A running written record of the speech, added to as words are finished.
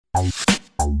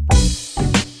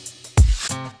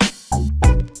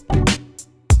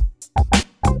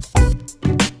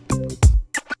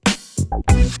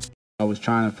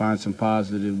trying to find some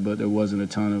positive, but there wasn't a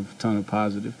ton of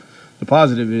positive. The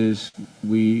positive is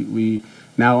we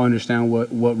now understand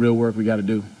what real work we got to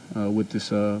do with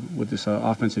this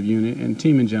offensive unit and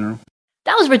team in general.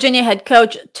 That was Virginia head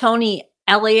coach Tony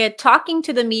Elliott talking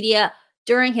to the media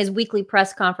during his weekly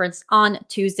press conference on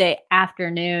Tuesday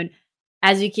afternoon.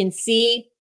 As you can see,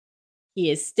 he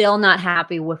is still not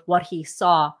happy with what he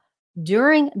saw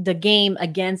during the game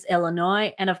against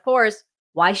Illinois. And of course,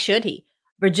 why should he?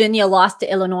 Virginia lost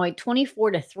to Illinois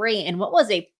 24-3 in what was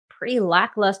a pretty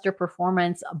lackluster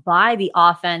performance by the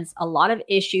offense. A lot of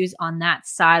issues on that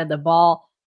side of the ball.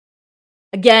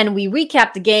 Again, we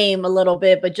recapped the game a little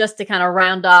bit, but just to kind of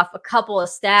round off a couple of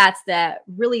stats that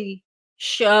really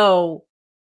show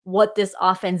what this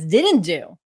offense didn't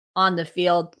do on the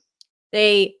field.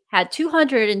 They had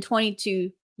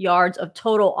 222 yards of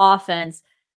total offense.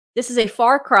 This is a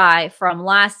far cry from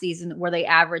last season where they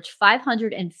averaged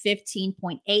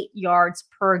 515.8 yards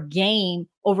per game,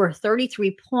 over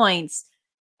 33 points.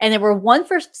 And they were 1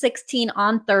 for 16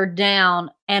 on third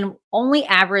down and only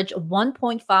averaged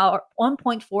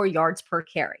 1.4 yards per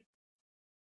carry.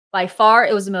 By far,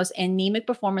 it was the most anemic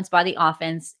performance by the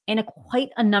offense in quite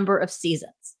a number of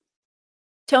seasons.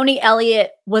 Tony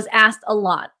Elliott was asked a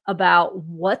lot about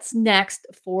what's next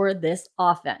for this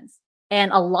offense.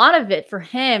 And a lot of it for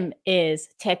him is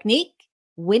technique,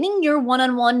 winning your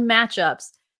one-on-one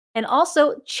matchups, and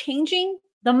also changing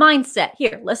the mindset.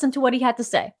 Here, listen to what he had to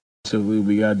say. So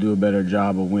we got to do a better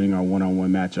job of winning our one-on-one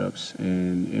matchups.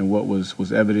 And what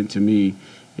was evident to me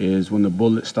is when the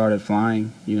bullets started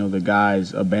flying, the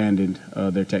guys abandoned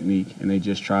their technique and they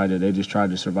just tried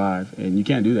to survive. And you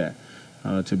can't do that.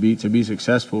 To be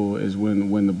successful is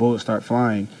when the bullets start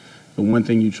flying. The one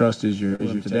thing you trust is your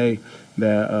today.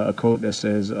 That a quote that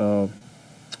says,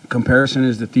 "Comparison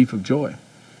is the thief of joy."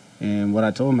 And what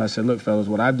I told him, I said, "Look, fellas,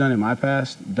 what I've done in my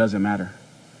past doesn't matter,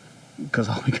 because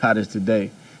all we got is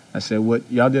today." I said, "What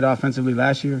y'all did offensively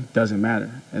last year doesn't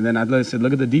matter." And then I said,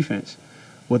 "Look at the defense.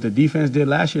 What the defense did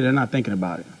last year, they're not thinking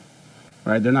about it,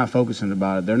 right? They're not focusing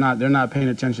about it. They're not paying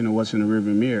attention to what's in the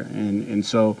rearview mirror." And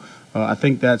so I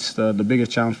think that's the biggest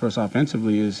challenge for us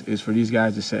offensively is for these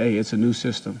guys to say, "Hey, it's a new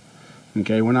system.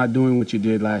 Okay, we're not doing what you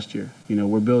did last year.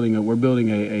 We're building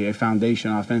a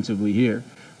foundation offensively here.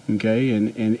 Okay,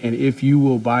 and if you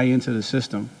will buy into the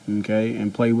system, okay,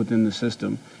 and play within the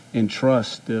system and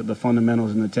trust the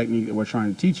fundamentals and the technique that we're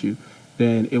trying to teach you,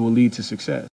 then it will lead to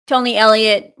success." Tony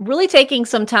Elliott really taking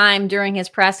some time during his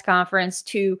press conference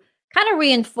to kind of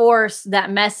reinforce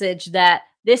that message that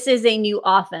this is a new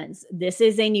offense. This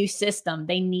is a new system.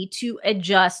 They need to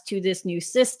adjust to this new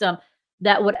system,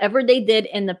 that whatever they did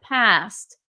in the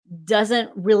past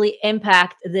doesn't really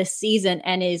impact this season,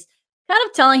 and is kind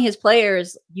of telling his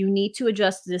players, you need to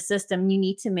adjust to the system. You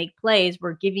need to make plays.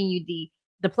 We're giving you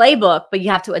the playbook, but you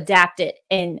have to adapt it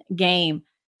in game.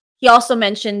 He also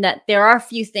mentioned that there are a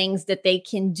few things that they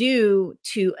can do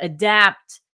to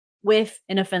adapt with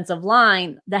an offensive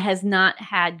line that has not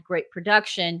had great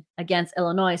production against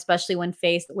Illinois, especially when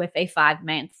faced with a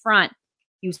 5-man front.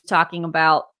 He was talking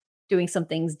about doing some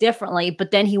things differently,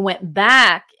 but then he went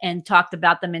back and talked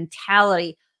about the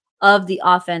mentality of the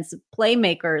offensive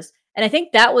playmakers. And I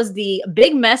think that was the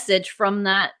big message from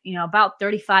that, about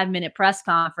 35-minute press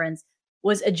conference,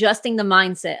 was adjusting the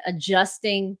mindset,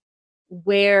 adjusting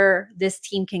where this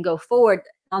team can go forward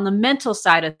on the mental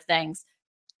side of things.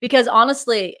 Because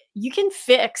honestly, you can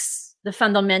fix the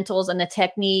fundamentals and the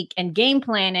technique and game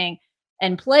planning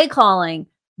and play calling,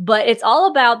 but it's all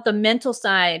about the mental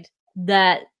side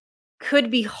that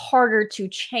could be harder to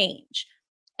change.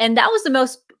 And that was the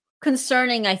most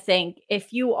concerning, I think,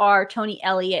 if you are Tony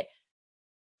Elliott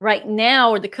right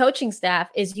now or the coaching staff,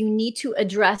 is you need to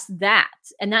address that.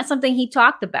 And that's something he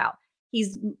talked about.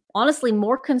 He's honestly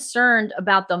more concerned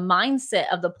about the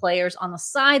mindset of the players on the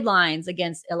sidelines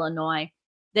against Illinois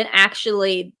than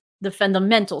actually the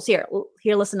fundamentals. Here,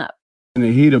 listen up. In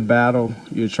the heat of battle,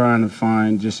 you're trying to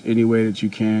find just any way that you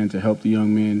can to help the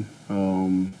young men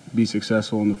be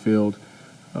successful on the field.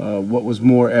 What was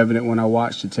more evident when I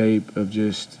watched the tape of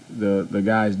just the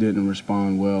guys didn't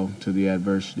respond well to the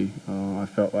adversity. I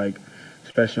felt like,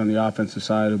 especially on the offensive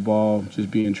side of the ball,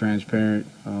 just being transparent.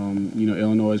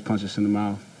 Illinois punched us in the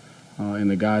mouth, and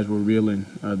the guys were reeling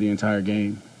the entire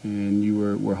game. And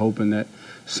you were hoping that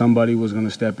somebody was going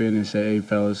to step in and say, "Hey,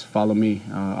 fellas, follow me.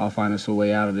 I'll find us a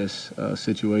way out of this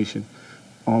situation."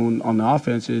 On the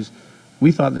offenses,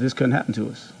 we thought that this couldn't happen to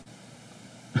us.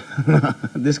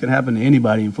 This can happen to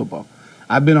anybody in football.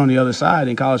 I've been on the other side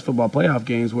in college football playoff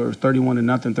games where it was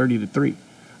 31-0, 30-3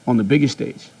 on the biggest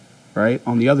stage, right,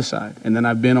 on the other side. And then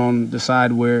I've been on the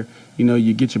side where,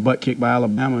 you get your butt kicked by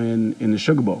Alabama in the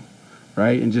Sugar Bowl.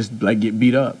 right? And just like get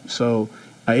beat up. So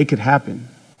it could happen.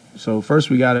 So first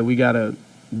we gotta be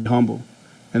humble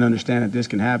and understand that this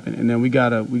can happen, and then we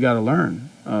gotta learn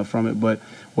from it. But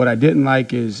what I didn't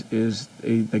like is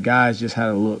the guys just had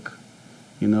a look,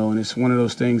 and it's one of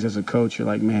those things as a coach. You're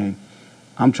like, man,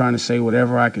 I'm trying to say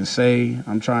whatever I can say.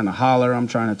 I'm trying to holler. I'm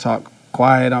trying to talk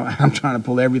quiet. I'm trying to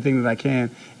pull everything that I can.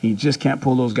 And you just can't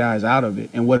pull those guys out of it.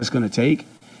 And what it's going to take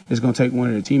is going to take one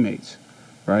of their teammates,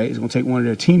 right? It's going to take one of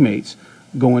their teammates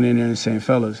going in there and saying,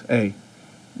 fellas, hey,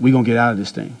 we going to get out of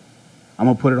this thing. I'm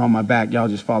going to put it on my back. Y'all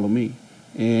just follow me.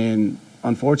 And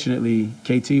unfortunately,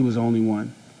 KT was the only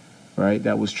one, right,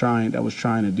 that was trying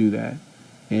to do that.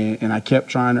 And I kept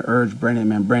trying to urge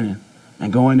Brennan,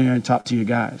 and go in there and talk to your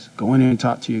guys. Go in there and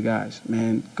talk to your guys,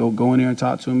 man. Go in there and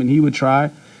talk to him. And he would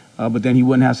try, but then he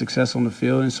wouldn't have success on the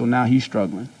field, and so now he's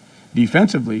struggling.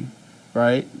 Defensively,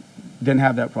 right, didn't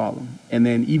have that problem. And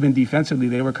then even defensively,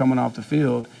 they were coming off the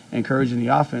field, encouraging the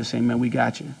offense, saying, man, we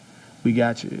got you. We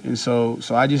got you. And so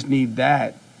I just need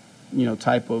that,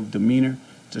 type of demeanor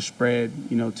to spread,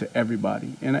 to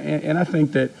everybody. And I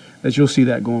think that you'll see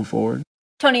that going forward.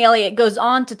 Tony Elliott goes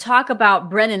on to talk about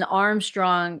Brennan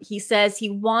Armstrong. He says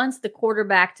he wants the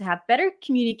quarterback to have better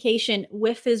communication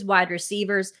with his wide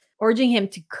receivers, urging him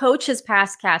to coach his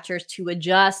pass catchers to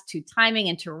adjust to timing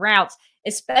and to routes,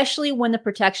 especially when the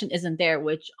protection isn't there,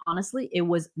 which honestly, it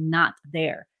was not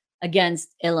there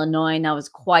against Illinois. And that was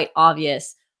quite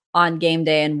obvious on game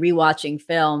day and rewatching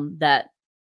film that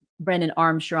Brennan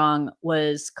Armstrong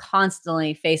was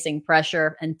constantly facing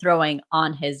pressure and throwing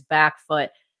on his back foot.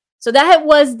 So that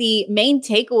was the main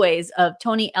takeaways of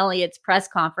Tony Elliott's press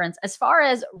conference. As far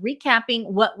as recapping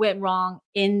what went wrong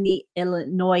in the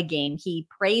Illinois game, he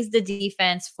praised the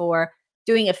defense for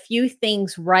doing a few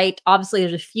things right. Obviously,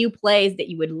 there's a few plays that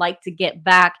you would like to get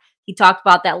back. He talked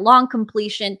about that long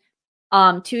completion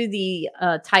to the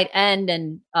tight end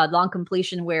and long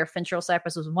completion where Fincherl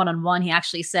Cypress was one-on-one. He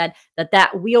actually said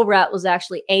that wheel route was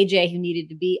actually AJ who needed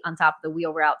to be on top of the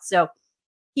wheel route. So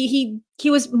he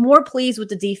was more pleased with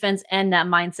the defense and that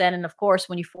mindset. And of course,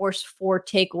 when you force 4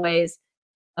 takeaways,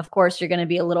 of course, you're going to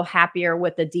be a little happier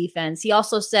with the defense. He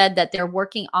also said that they're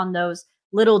working on those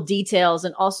little details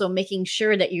and also making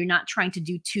sure that you're not trying to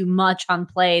do too much on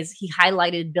plays. He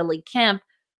highlighted Billy Kemp,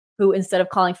 who instead of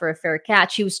calling for a fair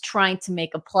catch, he was trying to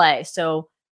make a play. So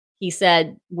he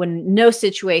said, when no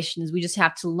situations, we just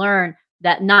have to learn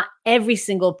that not every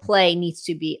single play needs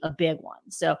to be a big one.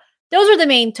 So those are the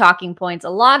main talking points. A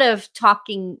lot of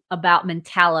talking about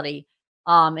mentality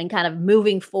and kind of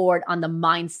moving forward on the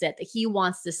mindset that he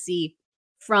wants to see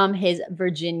from his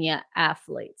Virginia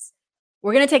athletes.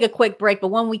 We're going to take a quick break, but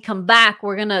when we come back,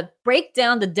 we're going to break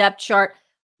down the depth chart.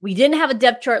 We didn't have a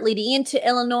depth chart leading into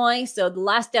Illinois, so the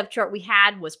last depth chart we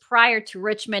had was prior to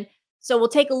Richmond. So we'll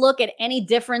take a look at any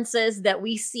differences that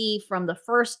we see from the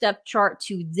first depth chart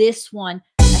to this one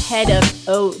ahead of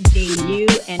ODU,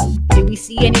 and do we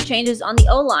see any changes on the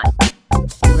O-line?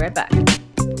 We'll be right back.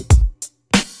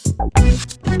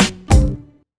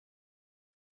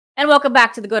 And welcome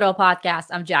back to the Good Old Podcast.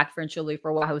 I'm Jack Frenchuli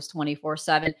for Wahoo's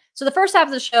 24/7. So the first half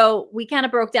of the show, we kind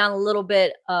of broke down a little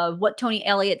bit of what Tony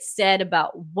Elliott said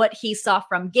about what he saw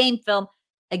from game film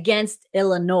against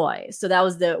Illinois. So that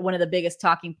was one of the biggest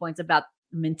talking points about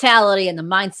mentality and the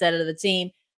mindset of the team.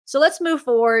 So let's move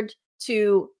forward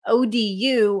to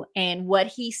ODU and what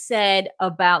he said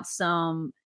about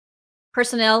some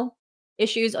personnel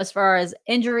issues as far as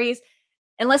injuries.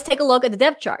 And let's take a look at the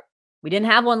depth chart. We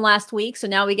didn't have one last week, so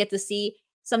now we get to see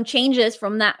some changes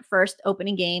from that first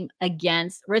opening game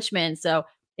against Richmond. So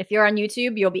if you're on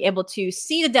YouTube, you'll be able to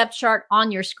see the depth chart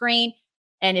on your screen.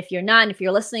 And if you're not, if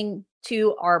you're listening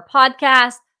to our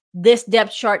podcast, this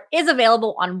depth chart is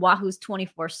available on Wahoo's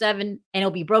 24/7, and it'll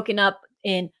be broken up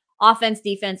in offense,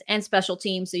 defense, and special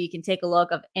teams, so you can take a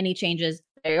look of any changes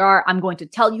there are. I'm going to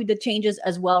tell you the changes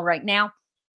as well right now.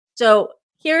 So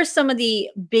here's some of the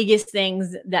biggest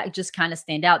things that just kind of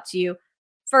stand out to you.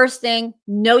 First thing,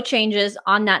 no changes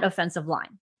on that offensive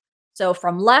line. So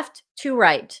from left to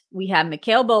right, we have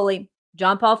Mikhail Boley,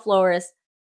 John Paul Flores,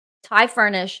 Ty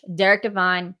Furnish, Derek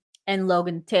Devine, and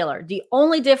Logan Taylor. The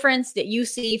only difference that you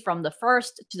see from the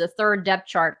first to the third depth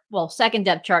chart, well, second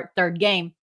depth chart, third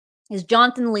game, is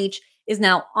Jonathan Leach is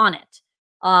now on it.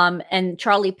 And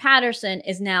Charlie Patterson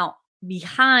is now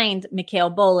behind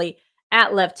Mikhail Boley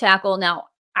at left tackle. Now,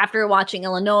 after watching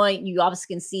Illinois, you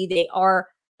obviously can see they are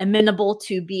amenable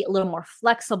to be a little more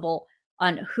flexible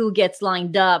on who gets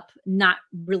lined up, not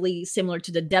really similar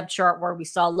to the depth chart where we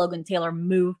saw Logan Taylor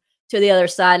move to the other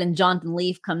side and Jonathan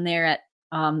Leaf come there at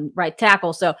right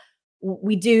tackle. So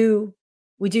we do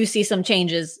see some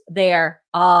changes there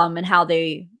and how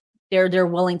they they're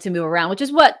willing to move around, which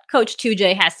is what Coach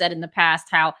 2J has said in the past,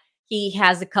 how he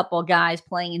has a couple guys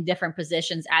playing in different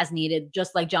positions as needed,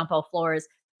 just like John Paul Flores.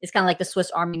 It's kind of like the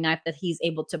Swiss Army knife that he's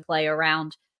able to play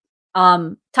around.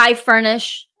 Ty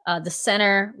Furnish, the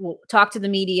center, will talk to the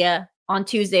media on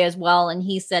Tuesday as well, and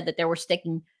he said that they were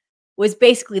sticking was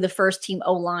basically the first team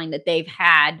O line that they've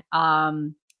had.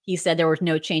 He said there was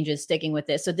no changes sticking with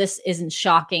this, so this isn't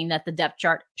shocking that the depth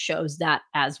chart shows that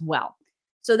as well.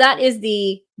 So that is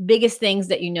the biggest things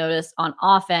that you notice on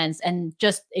offense, and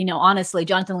just honestly,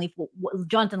 Jonathan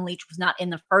Leach was not in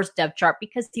the first depth chart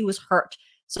because he was hurt.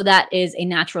 So that is a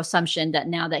natural assumption that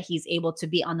now that he's able to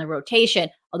be on the rotation,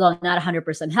 although not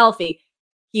 100% healthy,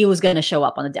 he was going to show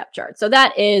up on the depth chart. So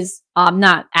that is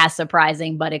not as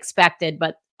surprising, but expected,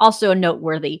 but also a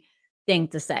noteworthy thing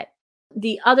to say.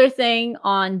 The other thing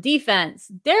on defense,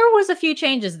 there was a few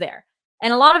changes there.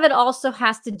 And a lot of it also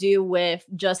has to do with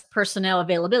just personnel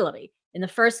availability. In the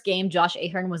first game, Josh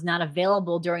Ahern was not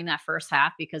available during that first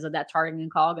half because of that targeting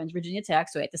call against Virginia Tech,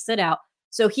 so he had to sit out.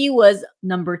 So he was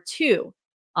number 2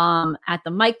 at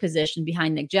the Mike position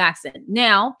behind Nick Jackson.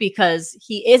 Now, because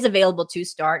he is available to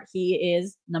start, he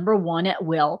is number 1 at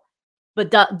will. But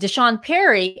Deshaun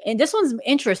Perry, and this one's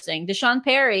interesting, Deshaun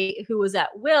Perry, who was at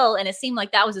will, and it seemed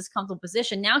like that was his comfortable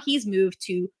position, now he's moved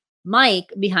to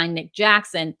Mike behind Nick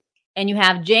Jackson. And you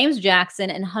have James Jackson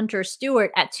and Hunter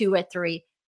Stewart at 2 at 3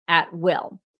 at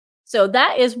will. So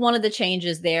that is one of the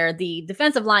changes there. The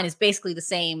defensive line is basically the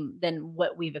same than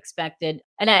what we've expected.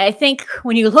 And I think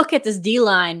when you look at this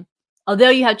D-line, although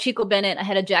you have Chico Bennett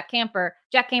ahead of Jack Camper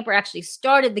actually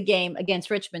started the game against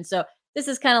Richmond. So this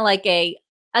is kind of like a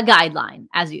guideline,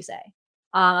 as you say,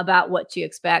 about what to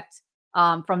expect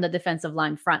from the defensive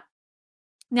line front.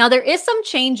 Now, there is some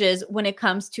changes when it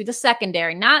comes to the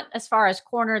secondary, not as far as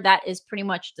corner. That is pretty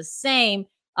much the same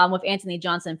with Anthony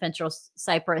Johnson and Fentrell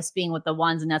Cypress being with the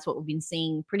ones, and that's what we've been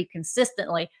seeing pretty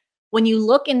consistently. When you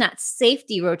look in that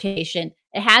safety rotation,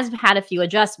 it has had a few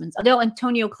adjustments. Although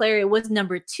Antonio Clary was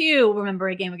number 2, remember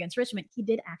a game against Richmond, he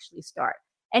did actually start.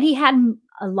 And he had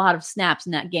a lot of snaps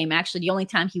in that game. Actually, the only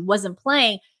time he wasn't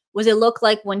playing was it looked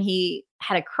like when he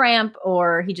had a cramp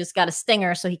or he just got a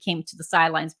stinger, so he came to the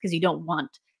sidelines because you don't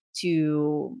want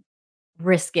to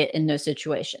risk it in those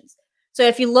situations. So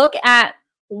if you look at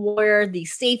where the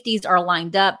safeties are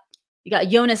lined up, you got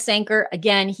Jonas Sanker.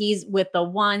 Again, he's with the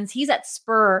ones. He's at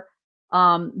Spur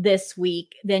this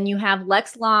week. Then you have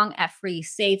Lex Long at free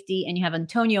safety, and you have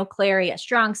Antonio Clary at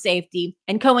strong safety.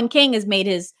 And Cohen King has made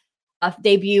his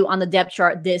debut on the depth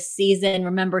chart this season.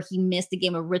 Remember, he missed a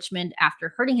game of Richmond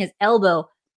after hurting his elbow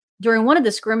during one of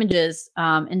the scrimmages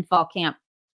in fall camp.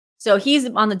 So he's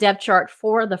on the depth chart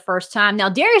for the first time. Now,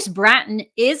 Darius Bratton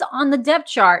is on the depth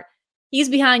chart. He's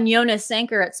behind Jonas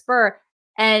Sanker at Spur.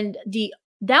 And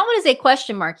that one is a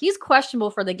question mark. He's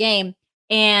questionable for the game.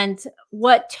 And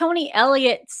what Tony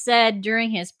Elliott said during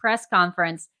his press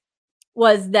conference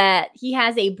was that he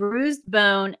has a bruised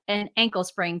bone and ankle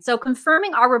sprain. So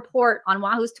confirming our report on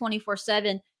Wahoo's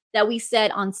 24/7 that we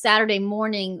said on Saturday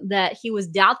morning that he was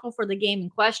doubtful for the game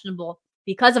and questionable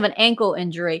because of an ankle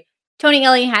injury. Tony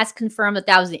Elliott has confirmed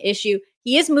that was an issue.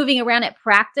 He is moving around at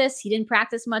practice. He didn't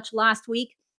practice much last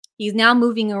week. He's now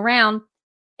moving around.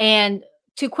 And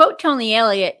to quote Tony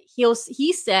Elliott,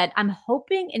 he said, "I'm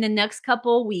hoping in the next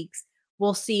couple of weeks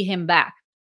we'll see him back."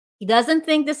 He doesn't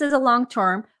think this is a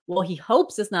long-term. Well, he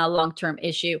hopes it's not a long-term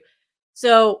issue.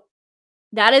 So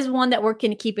that is one that we're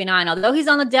going to keep an eye on. Although he's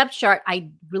on the depth chart, I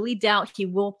really doubt he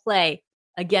will play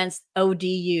against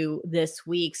ODU this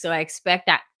week. So I expect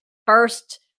that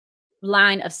first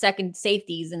line of second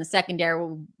safeties in the secondary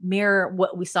will mirror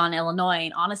what we saw in Illinois.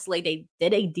 And honestly, they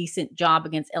did a decent job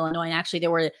against Illinois. And actually, they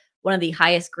were one of the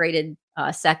highest graded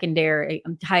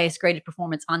highest graded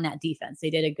performance on that defense. They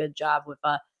did a good job with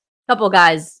a couple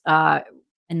guys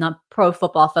in the Pro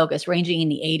Football Focus ranging in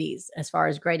the 80s as far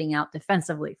as grading out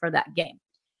defensively for that game.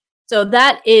 So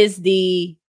that is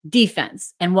the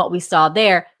defense and what we saw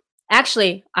there.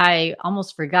 Actually, I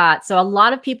almost forgot. So a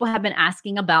lot of people have been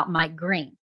asking about Mike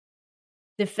Green,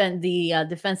 the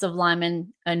defensive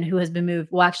lineman, and who has been moved.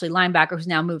 Well, actually, linebacker who's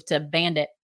now moved to Bandit.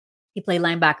 He played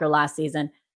linebacker last season.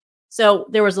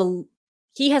 So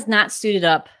he has not suited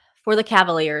up for the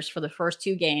Cavaliers for the first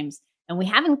 2 games, and we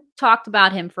haven't talked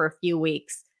about him for a few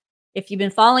weeks. If you've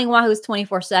been following Wahoo's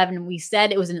 24/7, we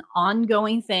said it was an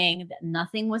ongoing thing, that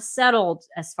nothing was settled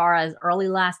as far as early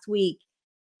last week.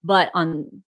 But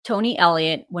on Tony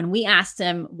Elliott, when we asked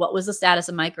him what was the status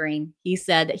of Mike Green, he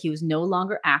said that he was no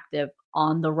longer active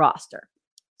on the roster.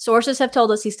 Sources have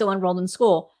told us he's still enrolled in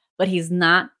school, but he's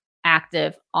not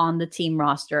active on the team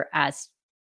roster as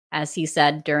he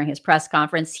said during his press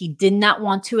conference. He did not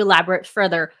want to elaborate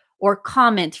further or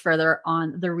comment further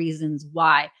on the reasons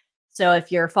why. So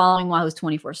if you're following Wahoo's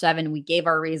 24/7, we gave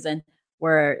our reason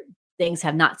where things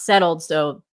have not settled.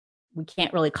 So we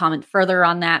can't really comment further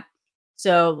on that.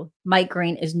 So Mike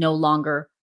Green is no longer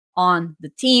on the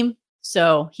team.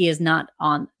 So he is not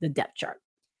on the depth chart.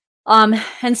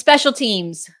 And special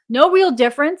teams, no real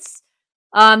difference.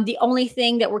 The only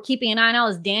thing that we're keeping an eye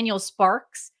on is Daniel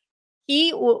Sparks.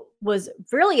 He was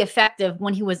really effective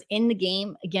when he was in the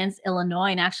game against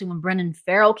Illinois. And actually, when Brendan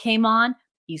Farrell came on,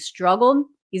 he struggled.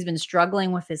 He's been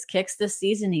struggling with his kicks this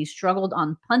season. He struggled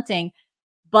on punting.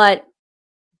 But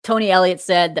Tony Elliott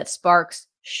said that Sparks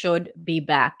should be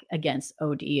back against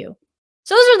ODU.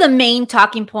 So those are the main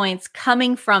talking points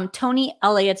coming from Tony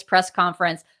Elliott's press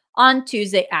conference on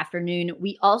Tuesday afternoon.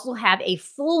 We also have a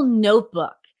full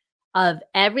notebook of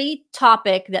every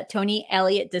topic that Tony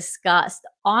Elliott discussed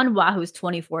on Wahoo's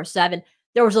 24/7.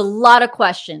 There was a lot of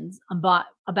questions about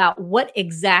what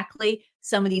exactly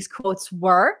some of these quotes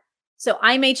were. So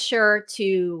I made sure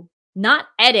to not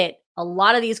edit a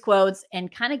lot of these quotes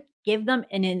and kind of give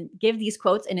these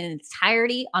quotes in an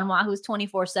entirety on Wahoo's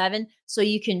 24/7 so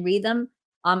you can read them.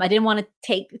 I didn't want to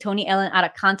take Tony Elliott out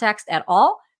of context at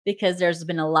all, because there's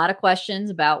been a lot of questions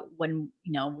about when,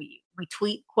 we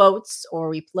tweet quotes or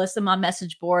we list them on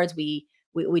message boards. We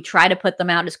try to put them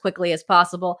out as quickly as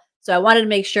possible. So I wanted to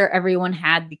make sure everyone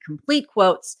had the complete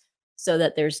quotes so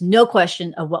that there's no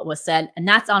question of what was said. And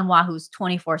that's on Wahoo's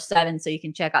 24/7. So you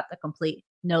can check out the complete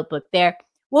notebook there.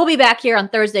 We'll be back here on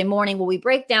Thursday morning where we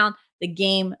break down the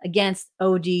game against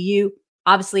ODU.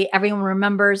 Obviously, everyone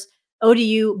remembers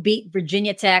ODU beat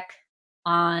Virginia Tech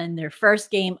on their first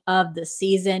game of the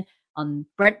season, on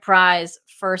Brent Pry's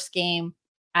first game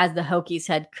as the Hokies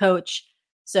head coach.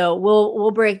 So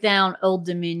we'll break down Old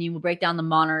Dominion. We'll break down the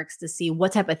Monarchs to see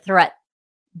what type of threat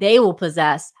they will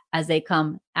possess as they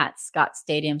come at Scott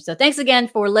Stadium. So thanks again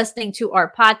for listening to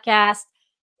our podcast.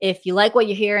 If you like what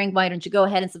you're hearing, why don't you go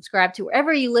ahead and subscribe to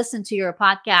wherever you listen to your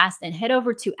podcast and head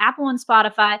over to Apple and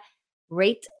Spotify,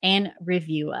 rate and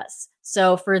review us.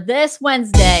 So for this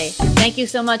Wednesday, thank you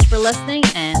so much for listening,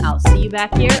 and I'll see you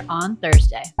back here on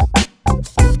Thursday.